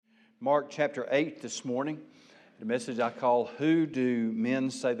Mark chapter 8 this morning, the message I call, Who Do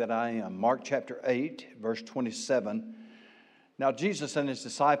Men Say That I Am? Mark chapter 8, verse 27. Now Jesus and his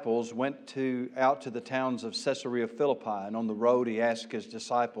disciples went out to the towns of Caesarea Philippi, and on the road he asked his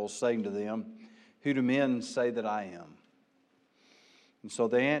disciples, saying to them, Who do men say that I am? And so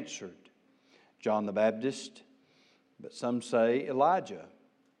they answered, John the Baptist, but some say Elijah,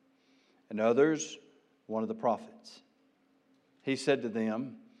 and others one of the prophets. He said to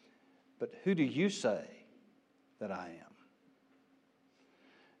them, But who do you say that I am?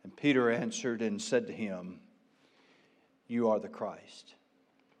 And Peter answered and said to him, You are the Christ.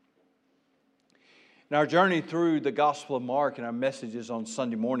 In our journey through the Gospel of Mark and our messages on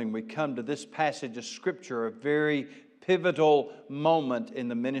Sunday morning, we come to this passage of Scripture, a very pivotal moment in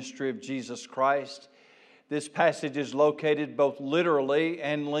the ministry of Jesus Christ. This passage is located both literally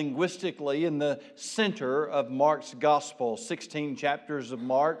and linguistically in the center of Mark's Gospel, 16 chapters of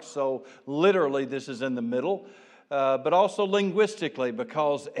Mark, so literally this is in the middle, but also linguistically,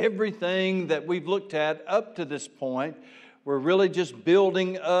 because everything that we've looked at up to this point, we're really just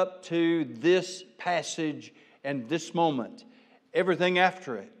building up to this passage and this moment. Everything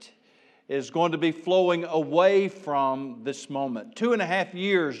after it is going to be flowing away from this moment. 2.5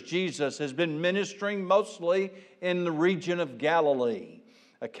 years Jesus has been ministering mostly in the region of Galilee,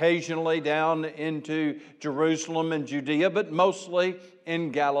 occasionally down into Jerusalem and Judea, but mostly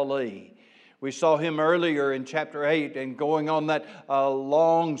in Galilee. We saw him earlier in chapter 8 and going on that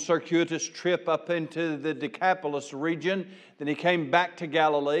long circuitous trip up into the Decapolis region. Then he came back to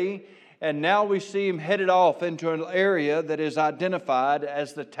Galilee. And now we see him headed off into an area that is identified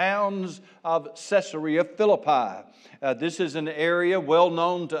as the towns of Caesarea Philippi. This is an area well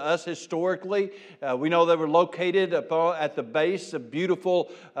known to us historically. We know they were located at the base of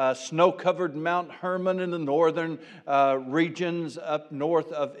beautiful snow-covered Mount Hermon in the northern regions up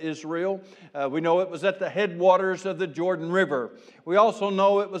north of Israel. We know it was at the headwaters of the Jordan River. We also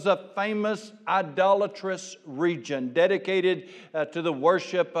know it was a famous idolatrous region dedicated to the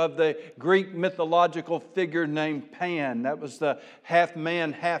worship of the Greek mythological figure named Pan. That was the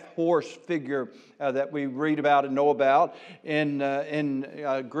half-man, half-horse figure that we read about and know about in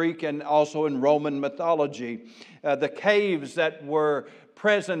Greek and also in Roman mythology. The caves that were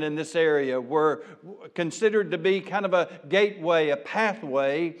present in this area were considered to be kind of a gateway, a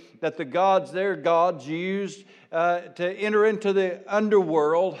pathway that their gods used to enter into the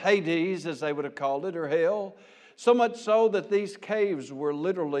underworld, Hades as they would have called it, or hell. So much so that these caves were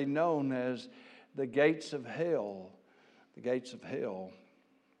literally known as the gates of hell. The gates of hell.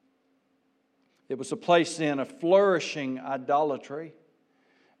 It was a place then of flourishing idolatry,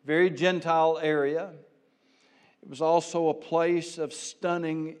 very Gentile area. It was also a place of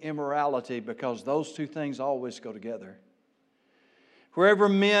stunning immorality, because those two things always go together. Wherever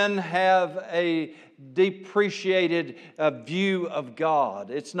men have a depreciated view of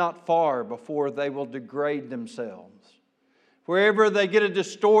God, it's not far before they will degrade themselves. Wherever they get a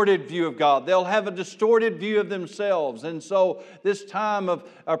distorted view of God, they'll have a distorted view of themselves. And so this time of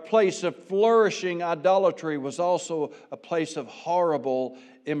a place of flourishing idolatry was also a place of horrible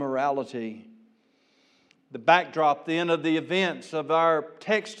immorality. The backdrop then of the events of our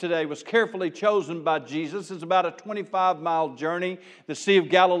text today was carefully chosen by Jesus. It's about a 25-mile journey. The Sea of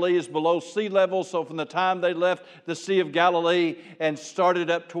Galilee is below sea level, so from the time they left the Sea of Galilee and started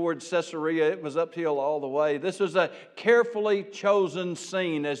up towards Caesarea, it was uphill all the way. This was a carefully chosen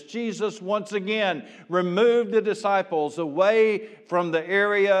scene as Jesus once again removed the disciples away from the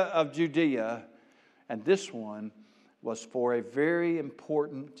area of Judea. And this one was for a very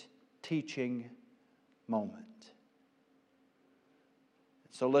important teaching moment.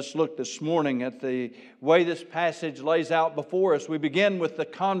 So let's look this morning at the way this passage lays out before us. We begin with the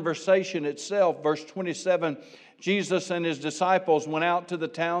conversation itself. Verse 27, Jesus and his disciples went out to the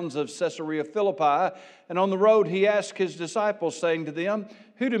towns of Caesarea Philippi, and on the road he asked his disciples, saying to them,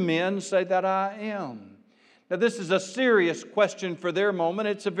 Who do men say that I am? Now this is a serious question for their moment.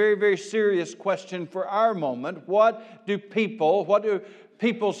 It's a very, very serious question for our moment. What do people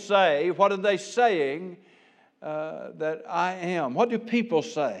say? What are they saying that I am? What do people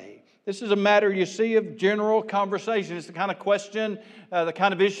say? This is a matter, you see, of general conversation. It's the kind of question, the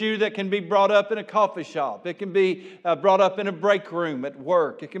kind of issue that can be brought up in a coffee shop. It can be brought up in a break room at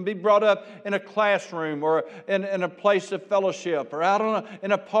work. It can be brought up in a classroom or in a place of fellowship or out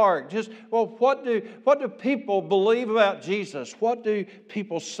in a park. What do people believe about Jesus? What do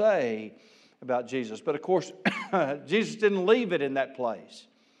people say about Jesus? But of course, Jesus didn't leave it in that place.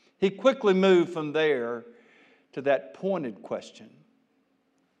 He quickly moved from there to that pointed question.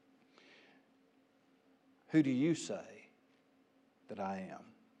 Who do you say that I am?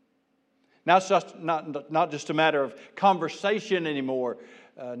 Now it's just not just a matter of conversation anymore.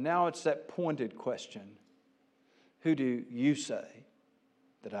 Now it's that pointed question. Who do you say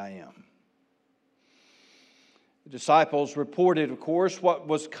that I am? The disciples reported, of course, what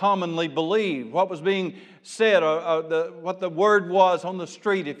was commonly believed, what was being said, what the word was on the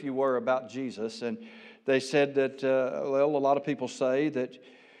street, if you were, about Jesus. And they said that, a lot of people say that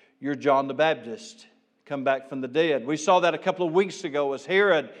you're John the Baptist, come back from the dead. We saw that a couple of weeks ago as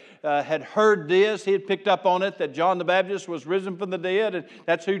Herod had heard this. He had picked up on it that John the Baptist was risen from the dead, and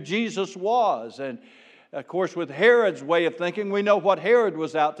that's who Jesus was. And of course, with Herod's way of thinking, we know what Herod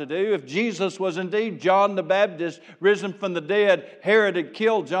was out to do. If Jesus was indeed John the Baptist, risen from the dead, Herod had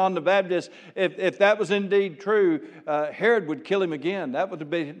killed John the Baptist. If that was indeed true, Herod would kill him again. That would have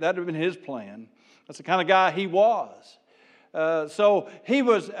been his plan. That's the kind of guy he was. So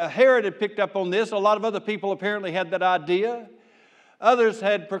Herod had picked up on this. A lot of other people apparently had that idea. Others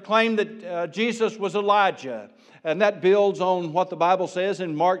had proclaimed that Jesus was Elijah. And that builds on what the Bible says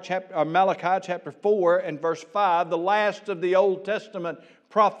in Malachi chapter 4 and verse 5. The last of the Old Testament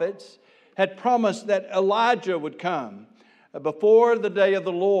prophets had promised that Elijah would come before the day of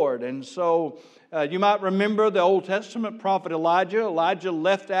the Lord. And so you might remember the Old Testament prophet Elijah. Elijah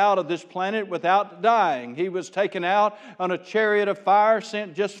left out of this planet without dying. He was taken out on a chariot of fire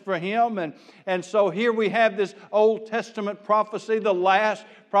sent just for him. And so here we have this Old Testament prophecy, the last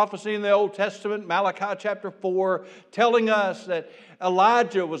prophecy in the Old Testament, Malachi chapter 4, telling us that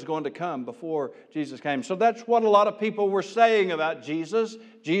Elijah was going to come before Jesus came. So that's what a lot of people were saying about Jesus.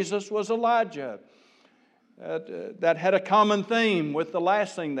 Jesus was Elijah. That had a common theme with the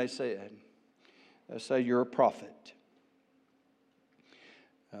last thing they said. They say, you're a prophet.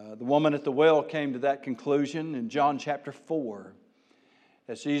 The woman at the well came to that conclusion in John chapter 4.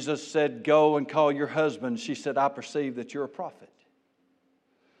 As Jesus said, go and call your husband, she said, I perceive that you're a prophet.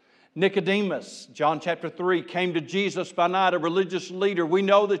 Nicodemus, John chapter 3, came to Jesus by night, a religious leader. We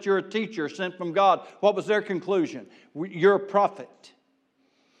know that you're a teacher sent from God. What was their conclusion? You're a prophet.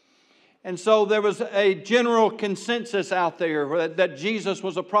 And so there was a general consensus out there that Jesus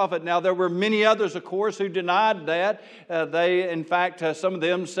was a prophet. Now, there were many others, of course, who denied that. In fact, some of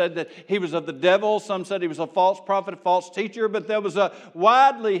them said that he was of the devil. Some said he was a false prophet, a false teacher. But there was a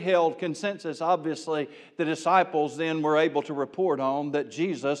widely held consensus. Obviously, the disciples then were able to report on that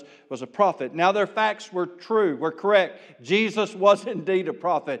Jesus was a prophet. Now, their facts were true, were correct. Jesus was indeed a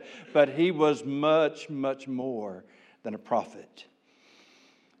prophet, but he was much, much more than a prophet.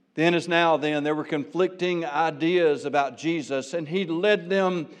 Then as now then, there were conflicting ideas about Jesus, and he led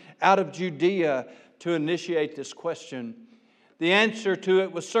them out of Judea to initiate this question. The answer to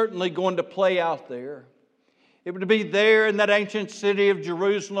it was certainly going to play out there. It would be there in that ancient city of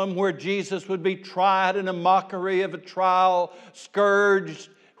Jerusalem where Jesus would be tried in a mockery of a trial, scourged,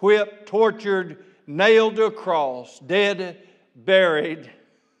 whipped, tortured, nailed to a cross, dead, buried.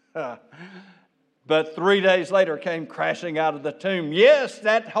 But 3 days later came crashing out of the tomb. Yes,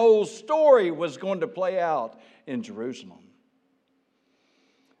 that whole story was going to play out in Jerusalem.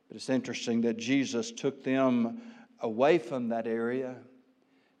 But it's interesting that Jesus took them away from that area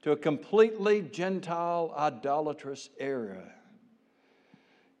to a completely Gentile, idolatrous area.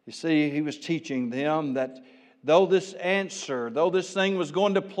 You see, he was teaching them that though this thing was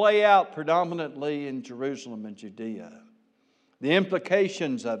going to play out predominantly in Jerusalem and Judea, the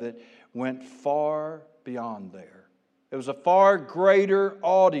implications of it went far beyond there. It was a far greater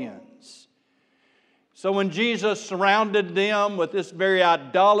audience. So when Jesus surrounded them with this very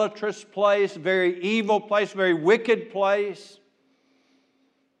idolatrous place, very evil place, very wicked place,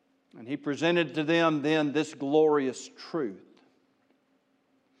 and he presented to them then this glorious truth.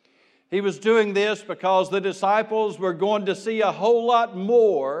 He was doing this because the disciples were going to see a whole lot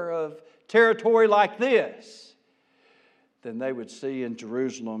more of territory like this than they would see in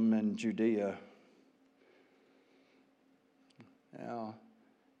Jerusalem and Judea. Now,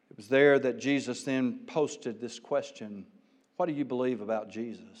 it was there that Jesus then posted this question: what do you believe about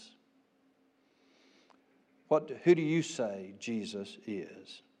Jesus? Who do you say Jesus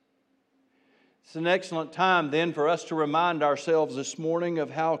is? It's an excellent time then for us to remind ourselves this morning of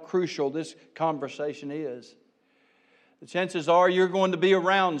how crucial this conversation is. The chances are you're going to be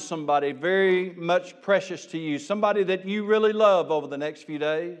around somebody very much precious to you, somebody that you really love over the next few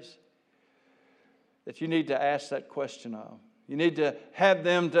days, that you need to ask that question of. You need to have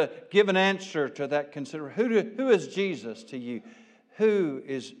them to give an answer to that consideration. Who is Jesus to you? Who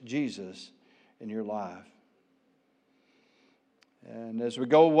is Jesus in your life? And as we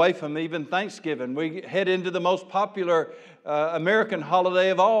go away from even Thanksgiving, we head into the most popular American holiday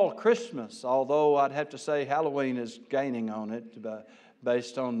of all, Christmas. Although I'd have to say Halloween is gaining on it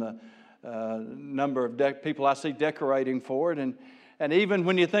based on number of people I see decorating for it. And even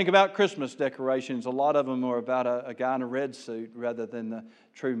when you think about Christmas decorations, a lot of them are about a guy in a red suit rather than the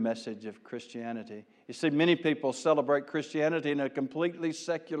true message of Christianity. You see, many people celebrate Christianity in a completely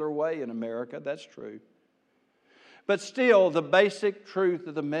secular way in America. That's true. But still, the basic truth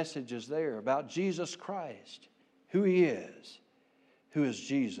of the message is there about Jesus Christ, who He is, who is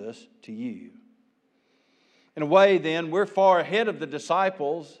Jesus to you. In a way, then, we're far ahead of the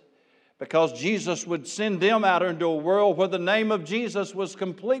disciples because Jesus would send them out into a world where the name of Jesus was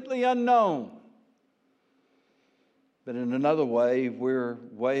completely unknown. But in another way, we're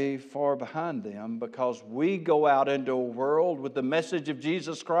way far behind them because we go out into a world with the message of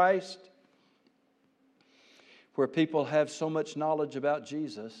Jesus Christ where people have so much knowledge about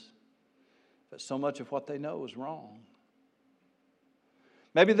Jesus, but so much of what they know is wrong.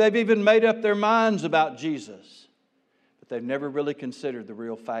 Maybe they've even made up their minds about Jesus, but they've never really considered the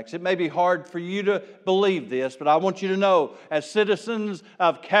real facts. It may be hard for you to believe this, but I want you to know, as citizens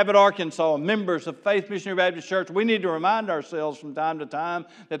of Cabot, Arkansas, members of Faith Missionary Baptist Church, we need to remind ourselves from time to time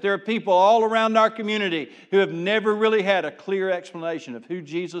that there are people all around our community who have never really had a clear explanation of who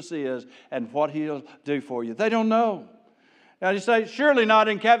Jesus is and what He'll do for you. They don't know. Now you say, surely not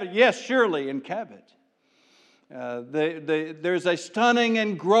in Cabot. Yes, surely in Cabot. There's a stunning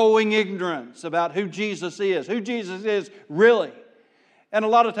and growing ignorance about who Jesus is really. And a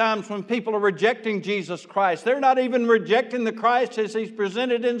lot of times when people are rejecting Jesus Christ, they're not even rejecting the Christ as He's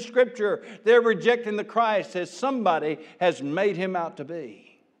presented in Scripture. They're rejecting the Christ as somebody has made Him out to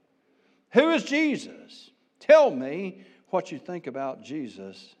be. Who is Jesus? Tell me what you think about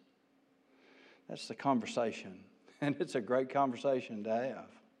Jesus. That's the conversation. And it's a great conversation to have.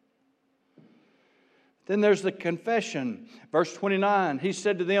 Then there's the confession. Verse 29, He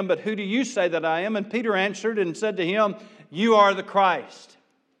said to them, "But who do you say that I am?" And Peter answered and said to Him, "You are the Christ."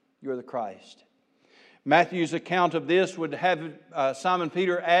 You are the Christ. Matthew's account of this would have Simon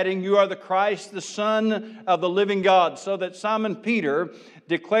Peter adding, "You are the Christ, the Son of the living God." So that Simon Peter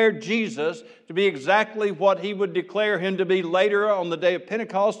declared Jesus to be exactly what he would declare Him to be later on the day of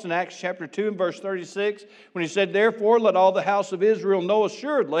Pentecost in Acts chapter 2 and verse 36, when He said, "Therefore let all the house of Israel know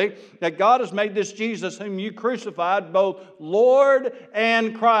assuredly that God has made this Jesus whom you crucified both Lord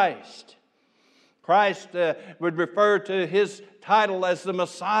and Christ." Christ would refer to His title as the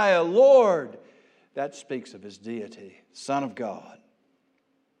Messiah, Lord. That speaks of His deity, Son of God.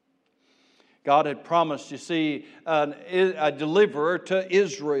 God had promised, you see, a deliverer to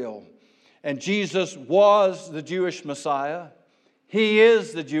Israel. And Jesus was the Jewish Messiah. He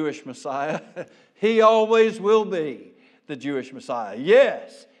is the Jewish Messiah. He always will be the Jewish Messiah.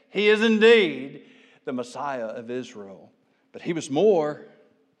 Yes, He is indeed the Messiah of Israel. But He was more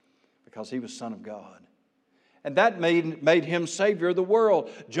because He was Son of God. And that made Him Savior of the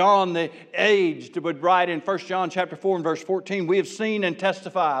world. John the aged would write in 1 John chapter 4 and verse 14, "We have seen and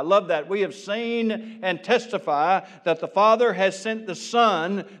testify." I love that. We have seen and testify that the Father has sent the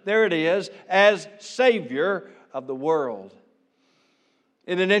Son, there it is, as Savior of the world.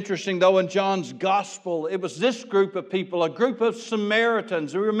 Isn't it interesting, though, in John's Gospel, it was this group of people, a group of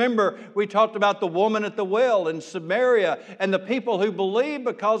Samaritans. Remember, we talked about the woman at the well in Samaria and the people who believed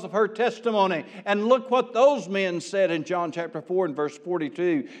because of her testimony. And look what those men said in John chapter 4 and verse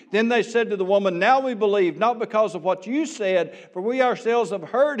 42. "Then they said to the woman, 'Now we believe, not because of what you said, for we ourselves have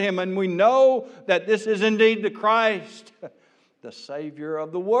heard Him, and we know that this is indeed the Christ, the Savior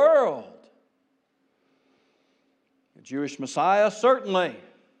of the world.'" The Jewish Messiah, certainly,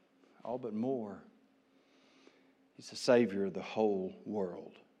 all but more. He's the Savior of the whole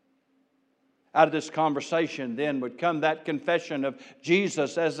world. Out of this conversation then would come that confession of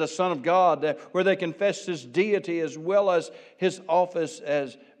Jesus as the Son of God, where they confessed His deity as well as His office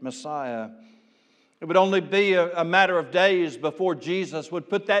as Messiah. It would only be a matter of days before Jesus would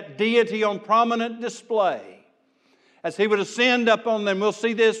put that deity on prominent display. As He would ascend up on them, we'll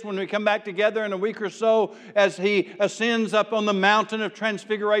see this when we come back together in a week or so, as He ascends up on the mountain of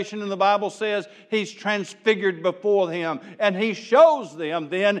transfiguration, and the Bible says He's transfigured before them, and He shows them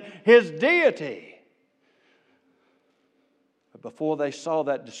then His deity. But before they saw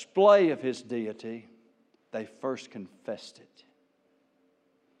that display of His deity, they first confessed it.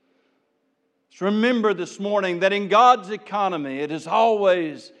 So remember this morning that in God's economy, it is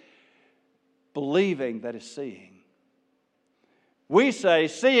always believing that is seeing. We say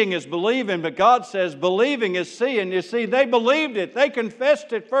seeing is believing, but God says believing is seeing. You see, they believed it. They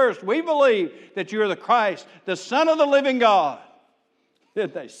confessed it first. We believe that you are the Christ, the Son of the living God.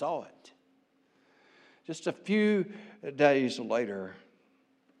 Then they saw it. Just a few days later,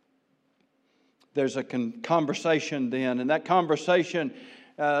 there's a conversation then, and that conversation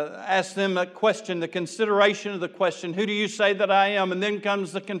Ask them a question, the consideration of the question, who do you say that I am? And then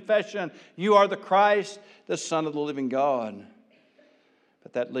comes the confession, you are the Christ, the Son of the living God.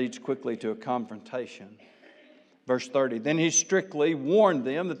 But that leads quickly to a confrontation. Verse 30, then he strictly warned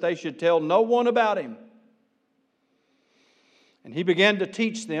them that they should tell no one about him. And he began to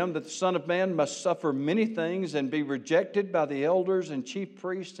teach them that the Son of Man must suffer many things and be rejected by the elders and chief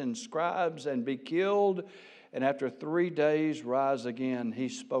priests and scribes and be killed, and after 3 days rise again. He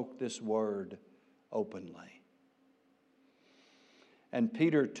spoke this word openly. And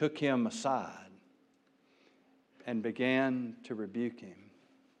Peter took him aside and began to rebuke him.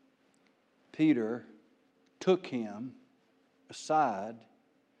 Peter took him aside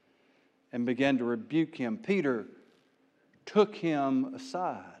and began to rebuke him. Peter took him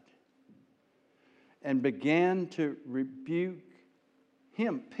aside and began to rebuke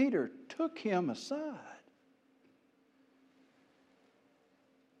him. Peter took him aside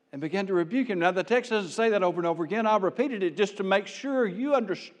and began to rebuke him. Now, the text doesn't say that over and over again. I repeated it just to make sure you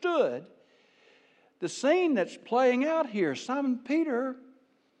understood the scene that's playing out here. Simon Peter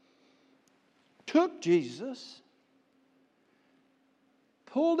took Jesus,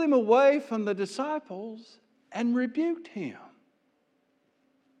 pulled him away from the disciples, and rebuked him.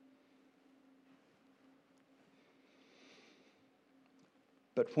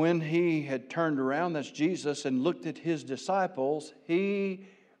 But when he had turned around, that's Jesus, and looked at his disciples, he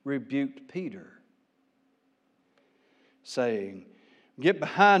rebuked Peter, saying, get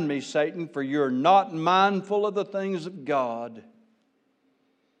behind me, Satan, for you're not mindful of the things of God,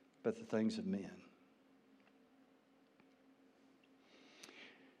 but the things of men.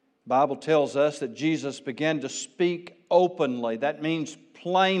 The Bible tells us that Jesus began to speak openly. That means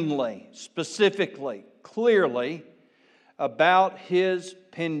plainly, specifically, clearly about his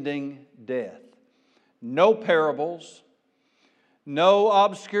pending death. No parables, no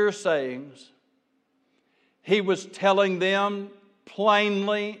obscure sayings. He was telling them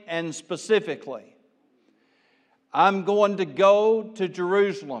plainly and specifically, I'm going to go to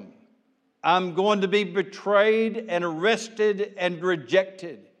Jerusalem. I'm going to be betrayed and arrested and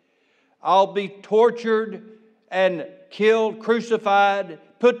rejected. I'll be tortured and killed, crucified,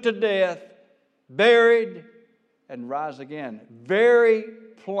 put to death, buried, and rise again. Very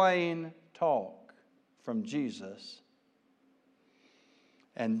plain talk from Jesus.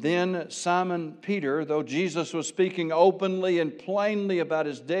 And then Simon Peter, though Jesus was speaking openly and plainly about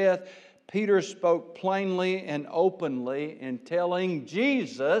his death, Peter spoke plainly and openly in telling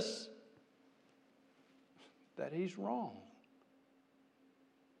Jesus that he's wrong.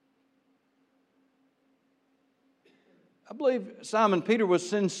 I believe Simon Peter was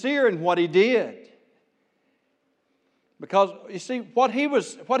sincere in what he did. Because, you see, what he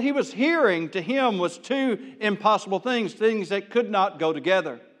was hearing to him was two impossible things that could not go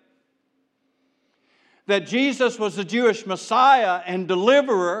together. That Jesus was the Jewish Messiah and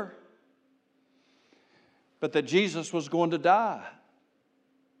deliverer, but that Jesus was going to die.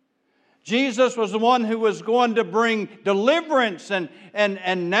 Jesus was the one who was going to bring deliverance and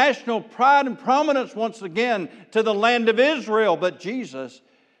national pride and prominence once again to the land of Israel, but Jesus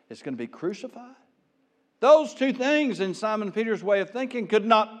is going to be crucified. Those two things in Simon Peter's way of thinking could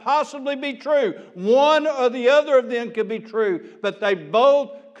not possibly be true. One or the other of them could be true, but they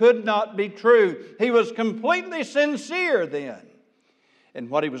both could not be true. He was completely sincere then in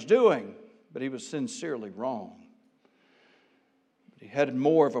what he was doing, but he was sincerely wrong. He had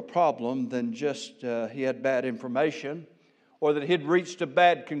more of a problem than just he had bad information, or that he'd reached a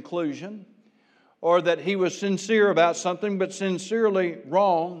bad conclusion, or that he was sincere about something but sincerely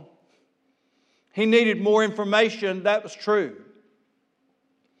wrong. He needed more information. That was true.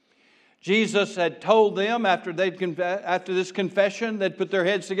 Jesus had told them after this confession, they'd put their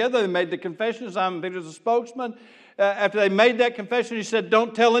heads together. They made the confession. Simon Peter was the spokesman. After they made that confession, he said,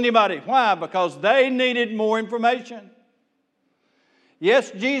 don't tell anybody. Why? Because they needed more information.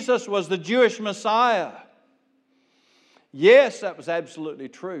 Yes, Jesus was the Jewish Messiah. Yes, that was absolutely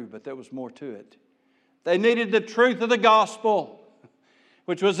true, but there was more to it. They needed the truth of the gospel,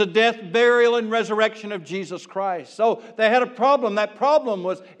 which was the death, burial, and resurrection of Jesus Christ. So they had a problem. That problem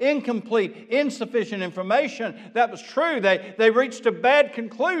was incomplete, insufficient information. That was true. They reached a bad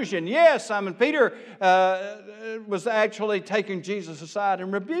conclusion. Yes, Simon Peter was actually taking Jesus aside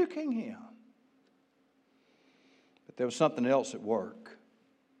and rebuking him. But there was something else at work.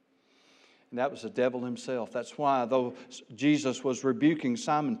 And that was the devil himself. That's why, though Jesus was rebuking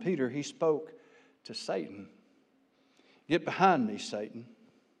Simon Peter, he spoke to Satan. Get behind me, Satan.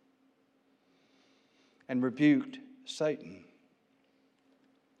 And rebuked Satan.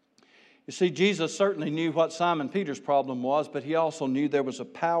 You see, Jesus certainly knew what Simon Peter's problem was, but He also knew there was a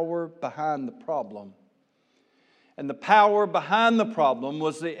power behind the problem. And the power behind the problem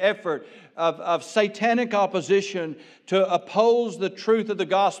was the effort of satanic opposition to oppose the truth of the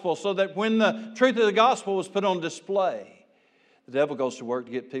gospel, so that when the truth of the gospel was put on display, the devil goes to work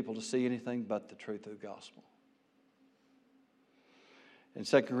to get people to see anything but the truth of the gospel. In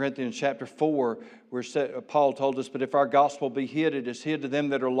 2 Corinthians chapter 4, Paul told us, "But if our gospel be hid, it is hid to them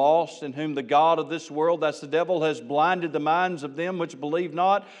that are lost, in whom the God of this world," that's the devil, "has blinded the minds of them which believe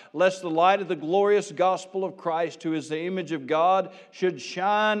not, lest the light of the glorious gospel of Christ, who is the image of God, should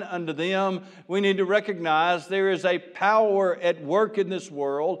shine unto them." We need to recognize there is a power at work in this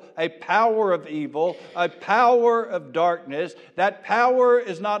world, a power of evil, a power of darkness. That power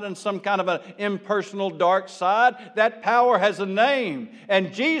is not in some kind of an impersonal dark side. That power has a name,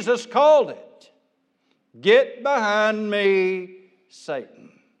 and Jesus called it. Get behind me,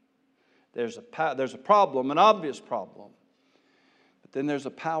 Satan. There's a problem, an obvious problem. But then there's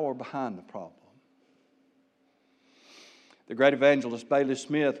a power behind the problem. The great evangelist Bailey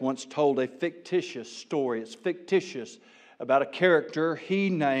Smith once told a fictitious story. It's fictitious, about a character he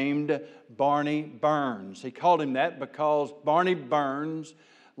named Barney Burns. He called him that because Barney Burns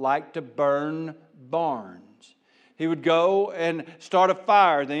liked to burn barns. He would go and start a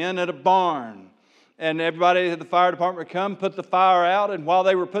fire then at a barn. And everybody at the fire department would come, put the fire out. And while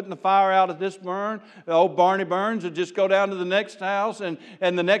they were putting the fire out at this barn, the old Barney Burns would just go down to the next house and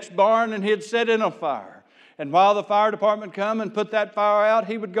the next barn, and he'd set in a fire. And while the fire department come and put that fire out,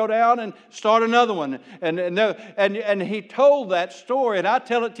 he would go down and start another one. And he told that story, and I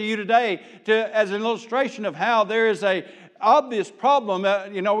tell it to you today as an illustration of how there is a obvious problem.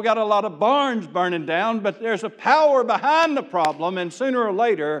 We got a lot of barns burning down, but there's a power behind the problem, and sooner or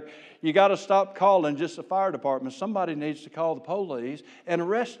later, you got to stop calling just the fire department. Somebody needs to call the police and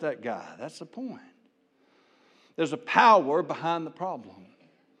arrest that guy. That's the point. There's a power behind the problem.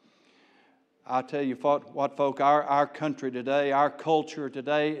 I tell you what, folk, our country today, our culture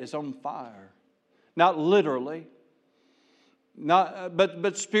today is on fire. Not literally,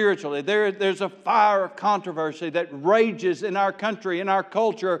 but spiritually. There's a fire of controversy that rages in our country, in our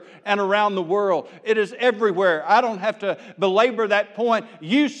culture, and around the world. It is everywhere. I don't have to belabor that point.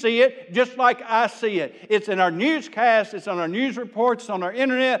 You see it just like I see it. It's in our newscasts, it's on our news reports, it's on our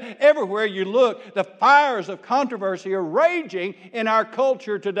internet. Everywhere you look, the fires of controversy are raging in our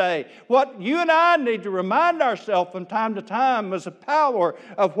culture today. What you and I need to remind ourselves from time to time is the power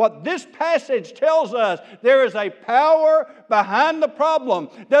of what this passage tells us. There is a power behind the problem.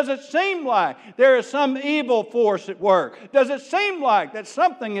 Does it seem like there is some evil force at work? Does it seem like that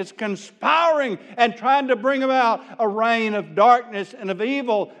something is conspiring and trying to bring about a reign of darkness and of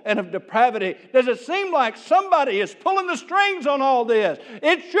evil and of depravity? Does it seem like somebody is pulling the strings on all this?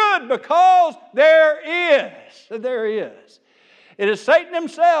 It should, because there is. It is Satan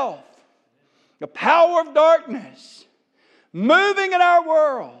himself, the power of darkness, moving in our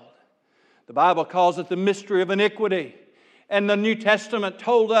world. The Bible calls it the mystery of iniquity. And the New Testament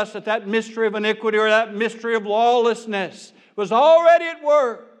told us that mystery of iniquity, or that mystery of lawlessness, was already at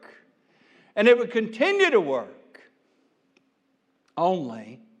work. And it would continue to work.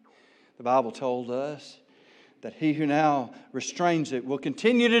 Only, the Bible told us that he who now restrains it will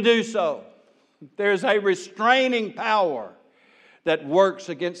continue to do so. There's a restraining power that works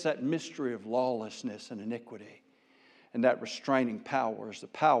against that mystery of lawlessness and iniquity. And that restraining power is the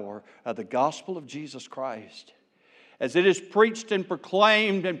power of the gospel of Jesus Christ. As it is preached and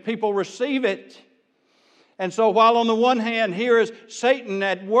proclaimed and people receive it. And so while on the one hand here is Satan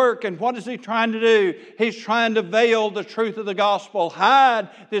at work, and what is he trying to do? He's trying to veil the truth of the gospel, hide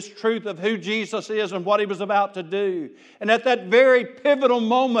this truth of who Jesus is and what he was about to do. And at that very pivotal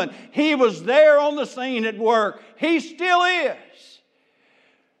moment, he was there on the scene at work. He still is.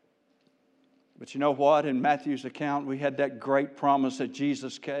 But you know what? In Matthew's account, we had that great promise that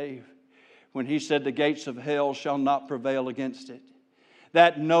Jesus gave when he said, "The gates of hell shall not prevail against it."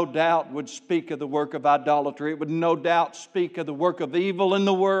 That no doubt would speak of the work of idolatry. It would no doubt speak of the work of evil in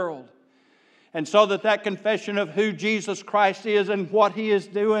the world. And so that confession of who Jesus Christ is and what he is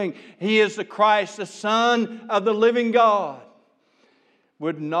doing, he is the Christ, the Son of the living God,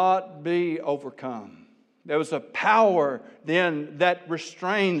 would not be overcome. There was a power then that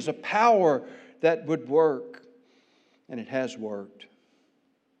restrains, a power that would work. And it has worked.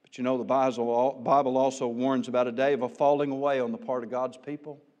 But you know, the Bible also warns about a day of a falling away on the part of God's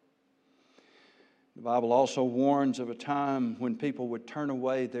people. The Bible also warns of a time when people would turn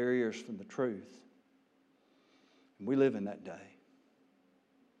away their ears from the truth. And we live in that day.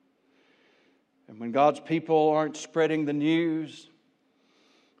 And when God's people aren't spreading the news,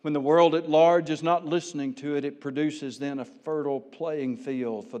 When the world at large is not listening to it, it produces then a fertile playing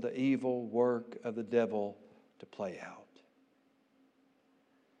field for the evil work of the devil to play out.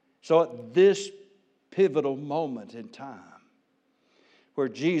 So at this pivotal moment in time, where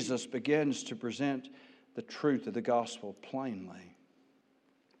Jesus begins to present the truth of the gospel plainly,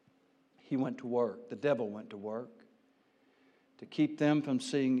 he went to work. The devil went to work to keep them from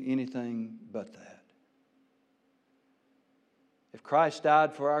seeing anything but that. If Christ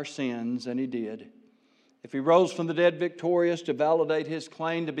died for our sins, and He did, if He rose from the dead victorious to validate His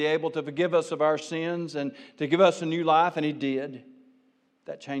claim to be able to forgive us of our sins and to give us a new life, and He did,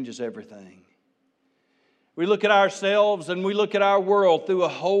 that changes everything. We look at ourselves and we look at our world through a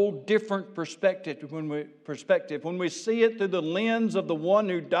whole different perspective when we see it through the lens of the one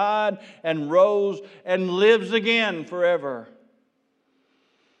who died and rose and lives again forever,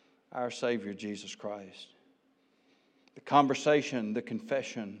 our Savior Jesus Christ. The conversation, the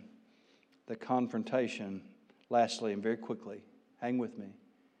confession, the confrontation. Lastly, and very quickly, hang with me,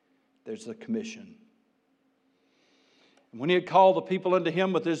 there's the commission. And when He had called the people unto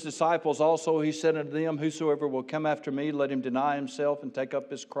Him with His disciples also, He said unto them, Whosoever will come after me, let him deny himself and take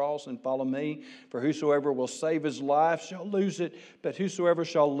up his cross and follow me. For whosoever will save his life shall lose it. But whosoever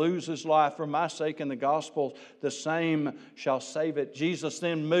shall lose his life for my sake and the gospel, the same shall save it. Jesus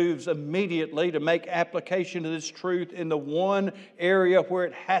then moves immediately to make application of this truth in the one area where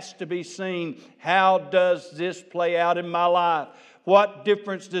it has to be seen. How does this play out in my life? What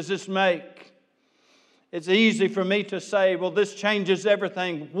difference does this make? It's easy for me to say, well, this changes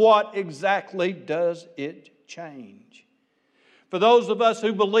everything. What exactly does it change? For those of us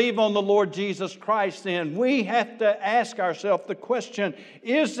who believe on the Lord Jesus Christ, then, we have to ask ourselves the question,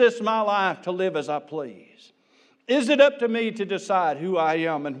 is this my life to live as I please? Is it up to me to decide who I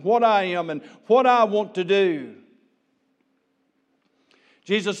am and what I want to do?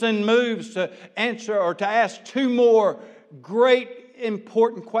 Jesus then moves to answer or to ask two more great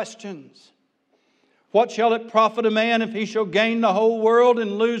important questions. What shall it profit a man if he shall gain the whole world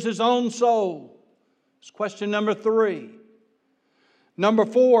and lose his own soul? It's question number 3. Number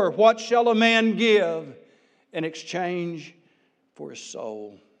 4, what shall a man give in exchange for his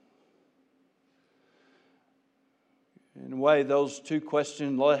soul? In a way, those two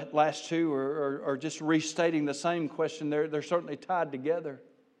questions, last two, are just restating the same question. They're certainly tied together.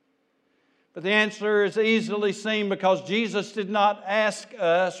 But the answer is easily seen because Jesus did not ask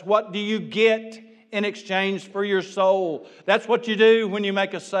us, what do you get in exchange for your soul? That's what you do when you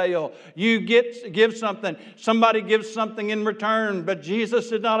make a sale. You give something. Somebody gives something in return. But Jesus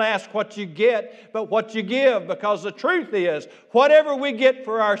did not ask what you get, but what you give. Because the truth is, whatever we get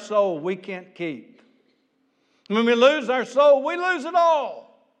for our soul, we can't keep. When we lose our soul, we lose it all.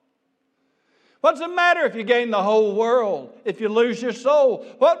 What does it matter if you gain the whole world? If you lose your soul,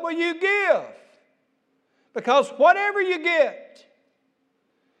 what will you give? Because whatever you get,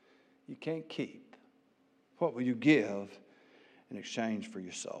 you can't keep. What will you give in exchange for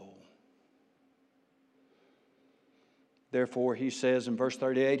your soul? Therefore, he says in verse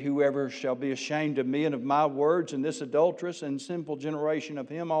 38, whoever shall be ashamed of me and of my words in this adulterous and sinful generation, of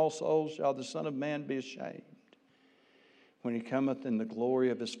him also shall the Son of Man be ashamed when he cometh in the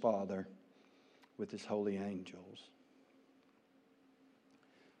glory of his Father with his holy angels.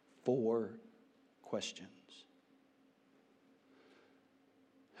 4 questions.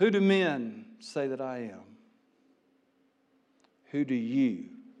 Who do men say that I am? Who do you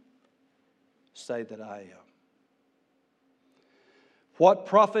say that I am? What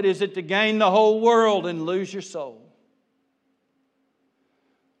profit is it to gain the whole world and lose your soul?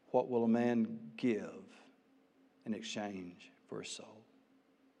 What will a man give in exchange for his soul?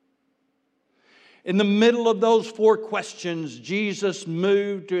 In the middle of those 4 questions, Jesus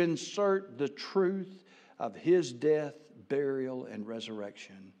moved to insert the truth of His death, burial, and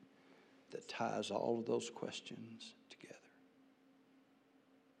resurrection that ties all of those questions together.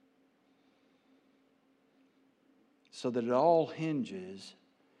 So that it all hinges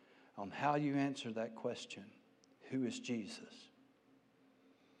on how you answer that question. Who is Jesus?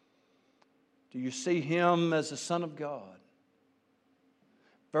 Do you see Him as the Son of God?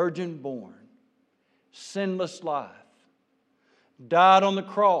 Virgin born, sinless life, died on the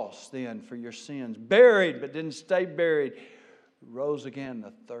cross then for your sins, buried but didn't stay buried, rose again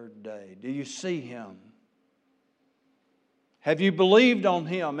the 3rd day. Do you see Him? Have you believed on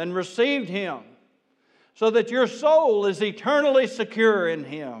Him and received Him so that your soul is eternally secure in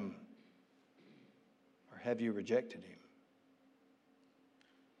Him? Or have you rejected Him?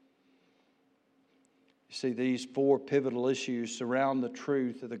 You see, these 4 pivotal issues surround the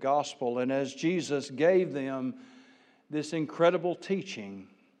truth of the gospel, and as Jesus gave them this incredible teaching,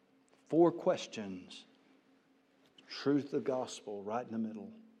 4 questions. Truth of the gospel right in the middle.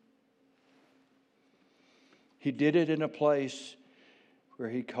 He did it in a place where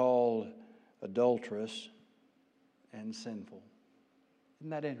he called adulterous and sinful.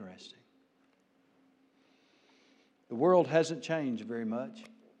 Isn't that interesting? The world hasn't changed very much.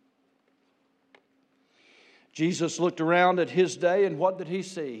 Jesus looked around at his day, and what did he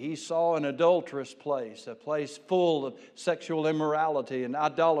see? He saw an adulterous place, a place full of sexual immorality and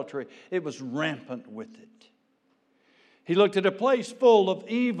idolatry. It was rampant with it. He looked at a place full of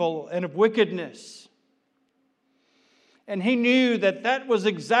evil and of wickedness. And he knew that that was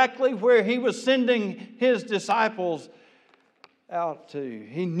exactly where he was sending his disciples out to.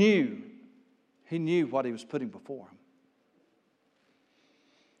 He knew what he was putting before them.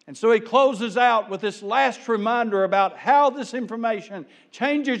 And so he closes out with this last reminder about how this information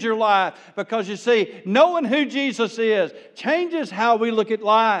changes your life. Because you see, knowing who Jesus is changes how we look at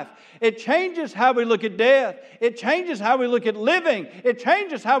life. It changes how we look at death. It changes how we look at living. It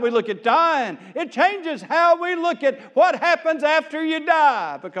changes how we look at dying. It changes how we look at what happens after you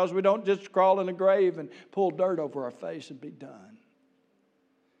die. Because we don't just crawl in a grave and pull dirt over our face and be done.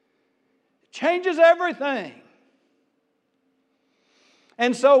 It changes everything.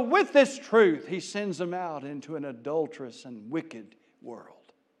 And so with this truth, he sends them out into an adulterous and wicked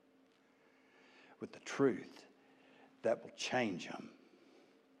world with the truth that will change them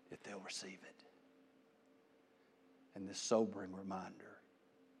if they'll receive it. And this sobering reminder.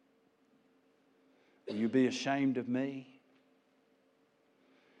 Will you be ashamed of me?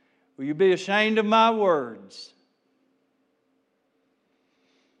 Will you be ashamed of my words?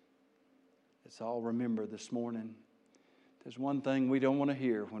 Let's all remember this morning. There's one thing we don't want to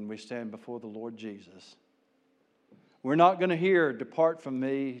hear when we stand before the Lord Jesus. We're not going to hear, "Depart from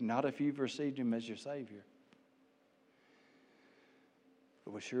me," not if you've received Him as your Savior.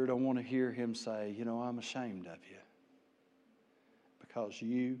 But we sure don't want to hear Him say, "I'm ashamed of you because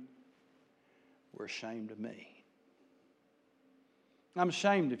you were ashamed of me. I'm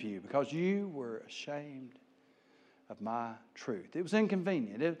ashamed of you because you were ashamed of my truth." It was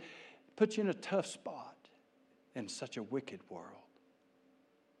inconvenient. It put you in a tough spot. In such a wicked world.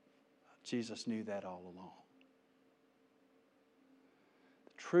 Jesus knew that all along.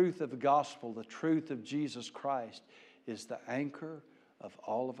 The truth of the gospel, the truth of Jesus Christ, is the anchor of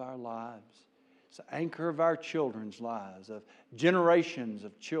all of our lives. It's the anchor of our children's lives, of generations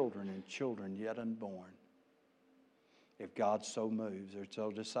of children and children yet unborn. If God so moves or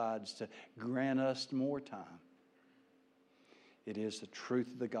so decides to grant us more time, it is the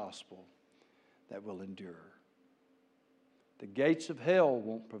truth of the gospel that will endure. The gates of hell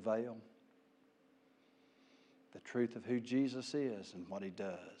won't prevail. The truth of who Jesus is and what He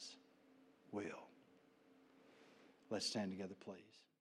does will. Let's stand together, please.